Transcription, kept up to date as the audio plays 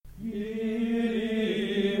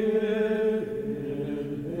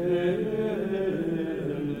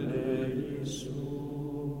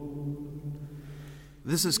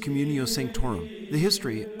This is Communio Sanctorum, the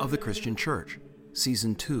history of the Christian Church,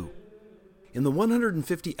 Season 2. In the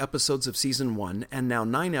 150 episodes of Season 1, and now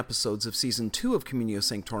 9 episodes of Season 2 of Communio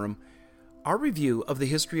Sanctorum, our review of the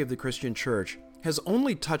history of the Christian Church has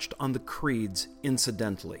only touched on the creeds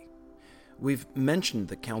incidentally. We've mentioned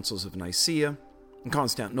the councils of Nicaea,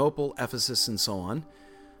 Constantinople, Ephesus, and so on,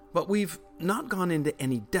 but we've not gone into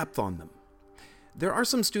any depth on them. There are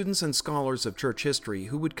some students and scholars of church history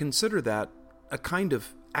who would consider that a kind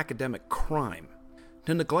of academic crime.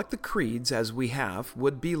 To neglect the creeds as we have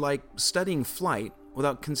would be like studying flight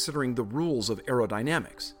without considering the rules of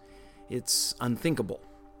aerodynamics. It's unthinkable.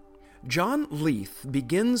 John Leith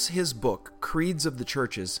begins his book, Creeds of the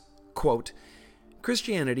Churches, quote,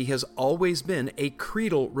 "Christianity has always been a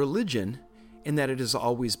creedal religion in that it has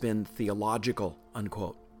always been theological,"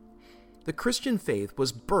 unquote. The Christian faith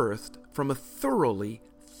was birthed from a thoroughly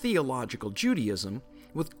theological Judaism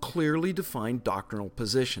with clearly defined doctrinal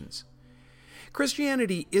positions.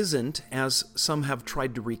 Christianity isn't, as some have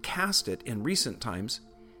tried to recast it in recent times,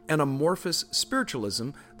 an amorphous spiritualism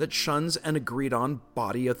that shuns an agreed-on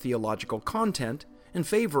body of theological content in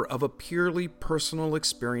favor of a purely personal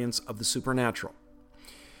experience of the supernatural.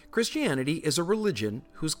 Christianity is a religion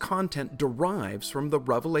whose content derives from the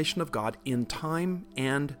revelation of God in time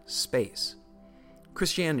and space.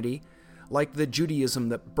 Christianity, like the Judaism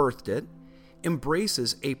that birthed it,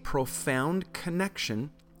 embraces a profound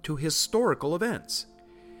connection to historical events.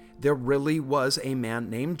 There really was a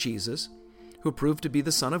man named Jesus who proved to be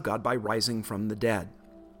the Son of God by rising from the dead.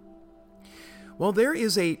 While there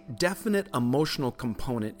is a definite emotional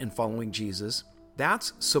component in following Jesus,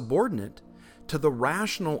 that's subordinate to the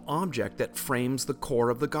rational object that frames the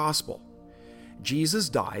core of the gospel. Jesus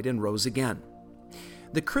died and rose again.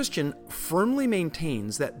 The Christian firmly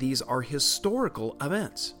maintains that these are historical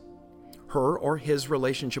events. Her or his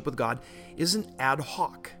relationship with God isn't ad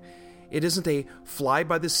hoc. It isn't a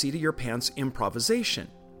fly-by-the-seat-of-your-pants improvisation.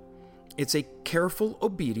 It's a careful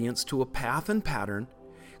obedience to a path and pattern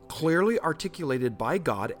clearly articulated by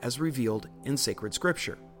God as revealed in sacred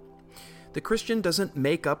scripture. The Christian doesn't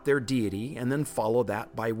make up their deity and then follow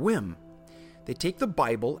that by whim. They take the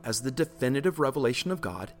Bible as the definitive revelation of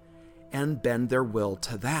God and bend their will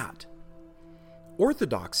to that.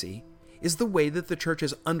 Orthodoxy is the way that the church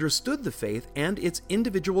has understood the faith and its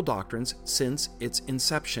individual doctrines since its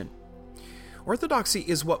inception. Orthodoxy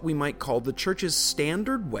is what we might call the church's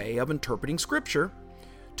standard way of interpreting Scripture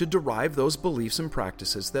to derive those beliefs and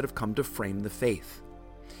practices that have come to frame the faith.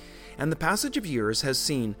 And the passage of years has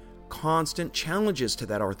seen constant challenges to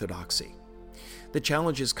that orthodoxy. The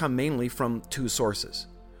challenges come mainly from two sources.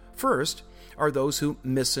 First are those who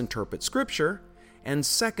misinterpret Scripture, and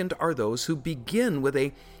second are those who begin with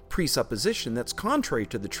a presupposition that's contrary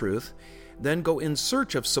to the truth, then go in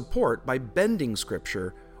search of support by bending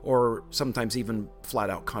Scripture or sometimes even flat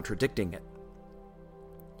out contradicting it.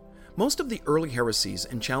 Most of the early heresies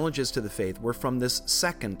and challenges to the faith were from this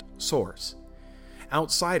second source.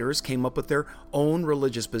 Outsiders came up with their own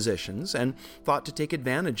religious positions and thought to take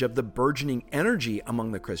advantage of the burgeoning energy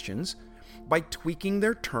among the Christians by tweaking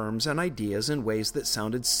their terms and ideas in ways that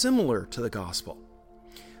sounded similar to the gospel.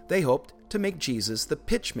 They hoped to make Jesus the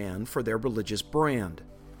pitchman for their religious brand.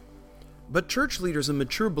 But church leaders and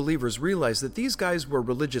mature believers realized that these guys were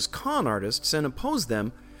religious con artists and opposed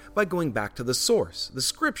them by going back to the source, the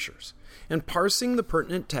Scriptures, and parsing the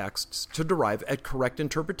pertinent texts to derive at correct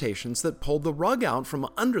interpretations that pulled the rug out from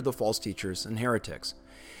under the false teachers and heretics.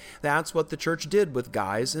 That's what the church did with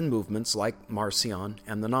guys and movements like Marcion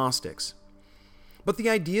and the Gnostics. But the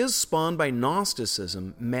ideas spawned by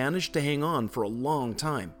Gnosticism managed to hang on for a long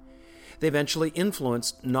time. They eventually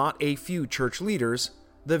influenced not a few church leaders,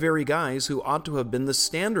 the very guys who ought to have been the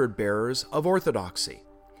standard bearers of orthodoxy.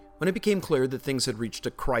 When it became clear that things had reached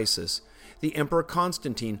a crisis, the Emperor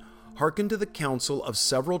Constantine hearkened to the counsel of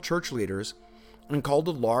several church leaders and called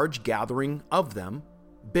a large gathering of them,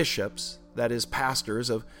 bishops, that is,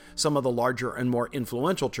 pastors of some of the larger and more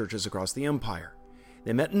influential churches across the empire.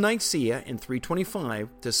 They met in Nicaea in 325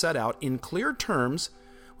 to set out in clear terms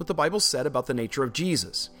what the Bible said about the nature of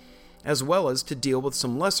Jesus, as well as to deal with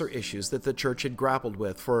some lesser issues that the church had grappled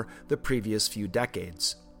with for the previous few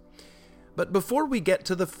decades. But before we get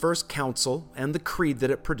to the first council and the creed that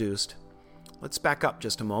it produced, let's back up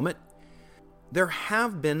just a moment. There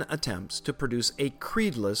have been attempts to produce a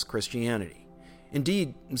creedless Christianity.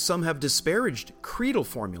 Indeed, some have disparaged creedal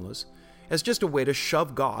formulas as just a way to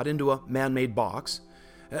shove God into a man-made box,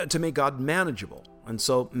 to make God manageable and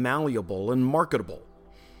so malleable and marketable.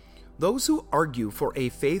 Those who argue for a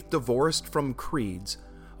faith divorced from creeds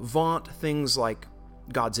vaunt things like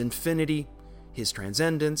God's infinity, His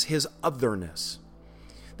transcendence, His otherness.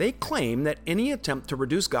 They claim that any attempt to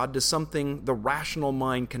reduce God to something the rational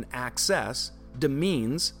mind can access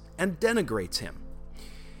demeans and denigrates Him.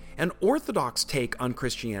 An orthodox take on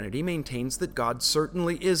Christianity maintains that God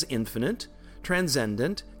certainly is infinite,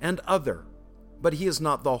 transcendent, and other, but He is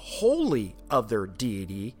not the wholly other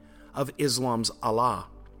deity of Islam's Allah.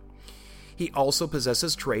 He also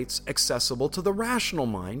possesses traits accessible to the rational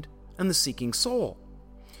mind and the seeking soul.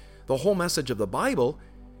 The whole message of the Bible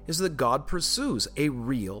is that God pursues a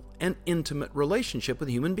real and intimate relationship with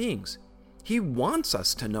human beings. He wants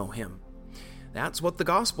us to know Him. That's what the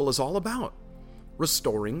gospel is all about,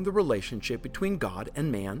 restoring the relationship between God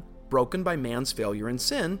and man, broken by man's failure and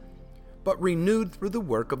sin, but renewed through the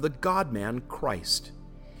work of the God-man Christ.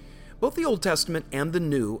 Both the Old Testament and the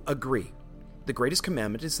New agree. The greatest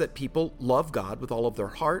commandment is that people love God with all of their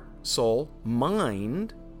heart, soul,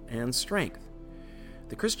 mind, and strength.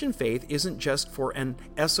 The Christian faith isn't just for an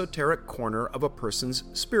esoteric corner of a person's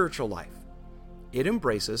spiritual life. It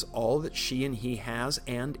embraces all that she and he has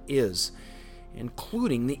and is,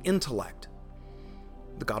 including the intellect.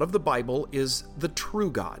 The God of the Bible is the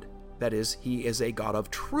true God. That is, He is a God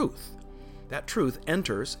of truth. That truth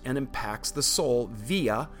enters and impacts the soul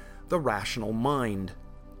via the rational mind.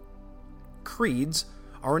 Creeds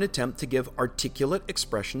are an attempt to give articulate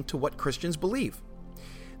expression to what Christians believe.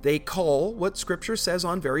 They call what Scripture says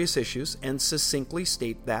on various issues and succinctly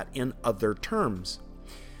state that in other terms.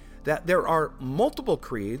 That there are multiple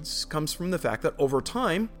creeds comes from the fact that over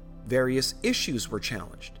time, various issues were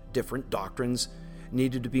challenged. Different doctrines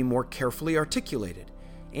needed to be more carefully articulated.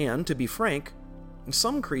 And, to be frank,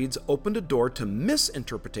 some creeds opened a door to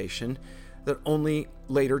misinterpretation that only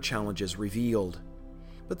later challenges revealed.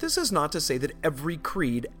 But this is not to say that every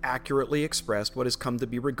creed accurately expressed what has come to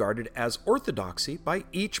be regarded as orthodoxy by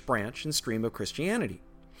each branch and stream of Christianity.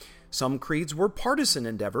 Some creeds were partisan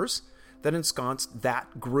endeavors that ensconced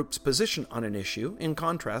that group's position on an issue, in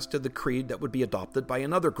contrast to the creed that would be adopted by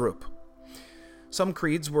another group. Some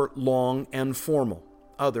creeds were long and formal,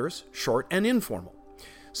 others short and informal.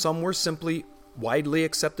 Some were simply widely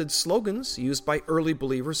accepted slogans used by early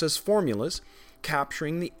believers as formulas,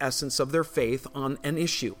 capturing the essence of their faith on an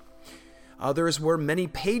issue. Others were many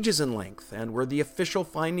pages in length and were the official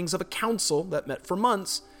findings of a council that met for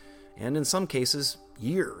months, and in some cases,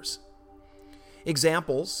 years.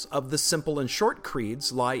 Examples of the simple and short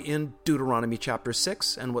creeds lie in Deuteronomy chapter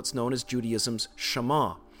 6 and what's known as Judaism's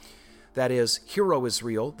Shema. That is, Hear, O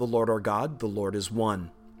Israel, the Lord our God, the Lord is one.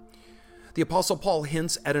 The Apostle Paul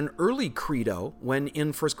hints at an early credo when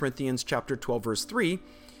in 1 Corinthians chapter 12, verse 3,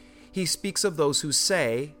 he speaks of those who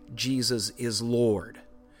say, Jesus is Lord.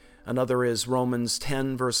 Another is Romans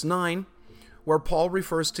 10, verse 9, where Paul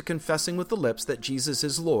refers to confessing with the lips that Jesus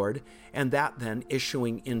is Lord, and that then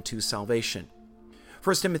issuing into salvation.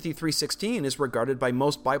 1 Timothy 3:16 is regarded by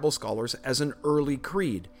most Bible scholars as an early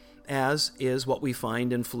creed, as is what we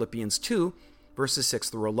find in Philippians 2, verses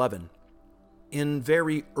 6 through 11. In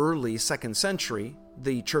very early 2nd century,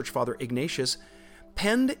 the church father Ignatius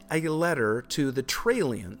penned a letter to the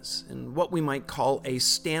Trallians in what we might call a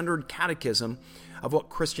standard catechism of what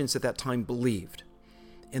Christians at that time believed.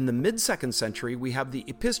 In the mid-2nd century, we have the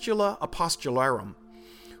Epistula Apostolarum,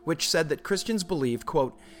 which said that Christians believed,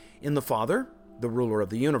 quote, in the Father, the ruler of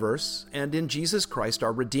the universe, and in Jesus Christ,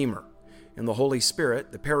 our Redeemer, in the Holy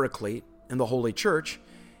Spirit, the Paraclete, in the Holy Church,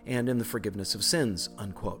 and in the forgiveness of sins,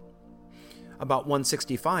 unquote. About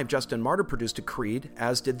 165, Justin Martyr produced a creed,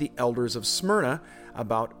 as did the elders of Smyrna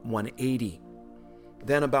about 180.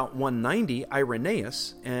 Then about 190,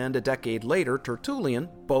 Irenaeus, and a decade later, Tertullian,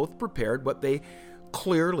 both prepared what they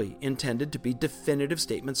clearly intended to be definitive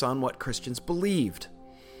statements on what Christians believed.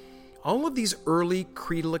 All of these early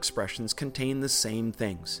creedal expressions contain the same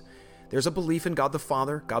things. There's a belief in God the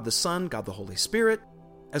Father, God the Son, God the Holy Spirit,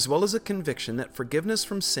 as well as a conviction that forgiveness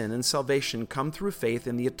from sin and salvation come through faith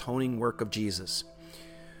in the atoning work of Jesus.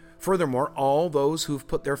 Furthermore, all those who've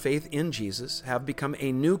put their faith in Jesus have become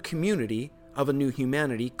a new community of a new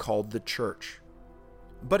humanity called the Church.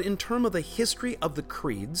 But in terms of the history of the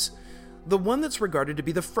creeds, the one that's regarded to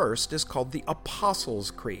be the first is called the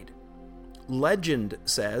Apostles' Creed. Legend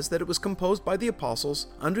says that it was composed by the apostles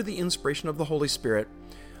under the inspiration of the Holy Spirit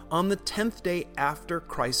on the 10th day after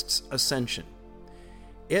Christ's ascension.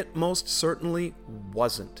 It most certainly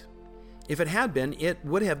wasn't. If it had been, it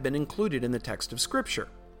would have been included in the text of Scripture.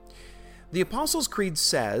 The Apostles' Creed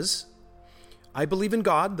says, I believe in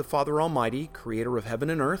God, the Father Almighty, creator of heaven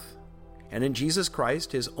and earth, and in Jesus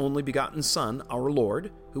Christ, his only begotten Son, our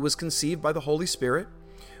Lord, who was conceived by the Holy Spirit,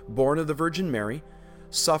 born of the Virgin Mary,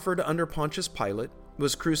 suffered under Pontius Pilate,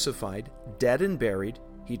 was crucified, dead and buried.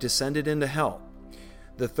 He descended into hell.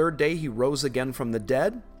 The third day he rose again from the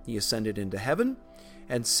dead. He ascended into heaven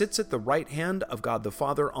and sits at the right hand of God the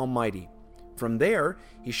Father Almighty. From there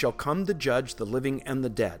he shall come to judge the living and the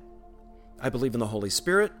dead. I believe in the Holy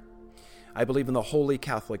Spirit. I believe in the Holy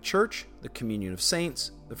Catholic Church, the communion of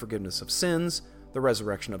saints, the forgiveness of sins, the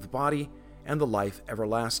resurrection of the body, and the life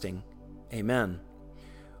everlasting. Amen.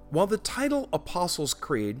 While the title Apostles'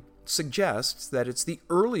 Creed suggests that it's the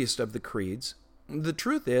earliest of the creeds, the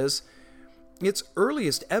truth is, its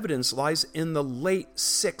earliest evidence lies in the late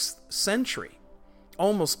 6th century,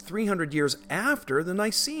 almost 300 years after the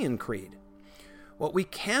Nicene Creed. What we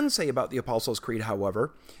can say about the Apostles' Creed,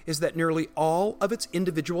 however, is that nearly all of its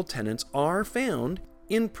individual tenets are found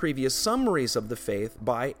in previous summaries of the faith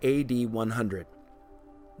by AD 100.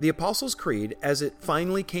 The Apostles' Creed, as it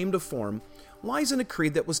finally came to form, lies in a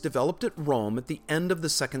creed that was developed at Rome at the end of the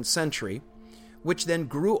 2nd century, which then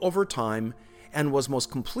grew over time and was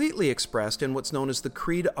most completely expressed in what's known as the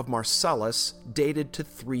Creed of Marcellus, dated to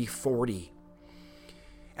 340.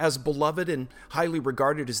 As beloved and highly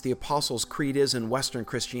regarded as the Apostles' Creed is in Western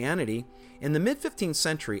Christianity, in the mid-15th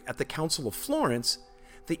century at the Council of Florence,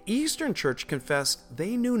 the Eastern Church confessed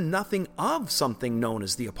they knew nothing of something known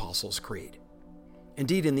as the Apostles' Creed.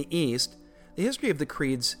 Indeed, in the East, the history of the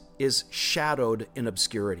creeds is shadowed in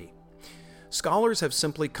obscurity. Scholars have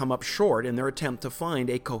simply come up short in their attempt to find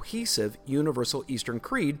a cohesive universal Eastern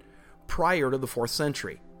Creed prior to the 4th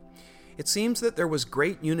century. It seems that there was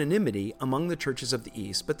great unanimity among the churches of the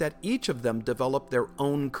East, but that each of them developed their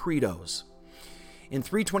own credos. In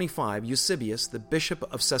 325, Eusebius, the bishop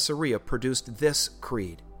of Caesarea, produced this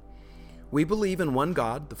creed. We believe in one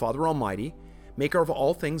God, the Father Almighty, maker of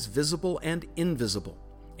all things visible and invisible,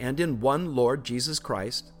 and in one Lord Jesus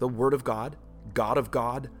Christ, the Word of God, God of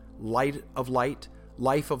God, light of light,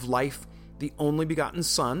 life of life, the only begotten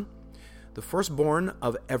Son, the firstborn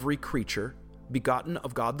of every creature, begotten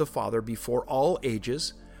of God the Father before all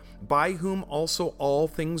ages, by whom also all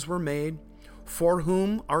things were made, for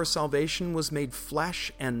whom our salvation was made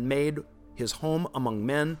flesh and made his home among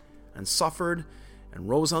men, and suffered, and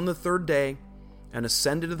rose on the third day, and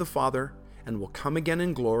ascended to the Father, and will come again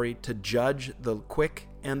in glory to judge the quick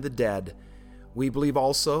and the dead. We believe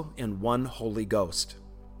also in one Holy Ghost.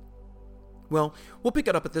 Well, we'll pick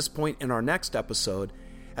it up at this point in our next episode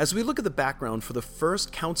as we look at the background for the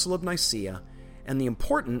First Council of Nicaea and the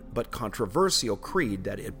important but controversial creed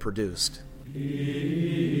that it produced.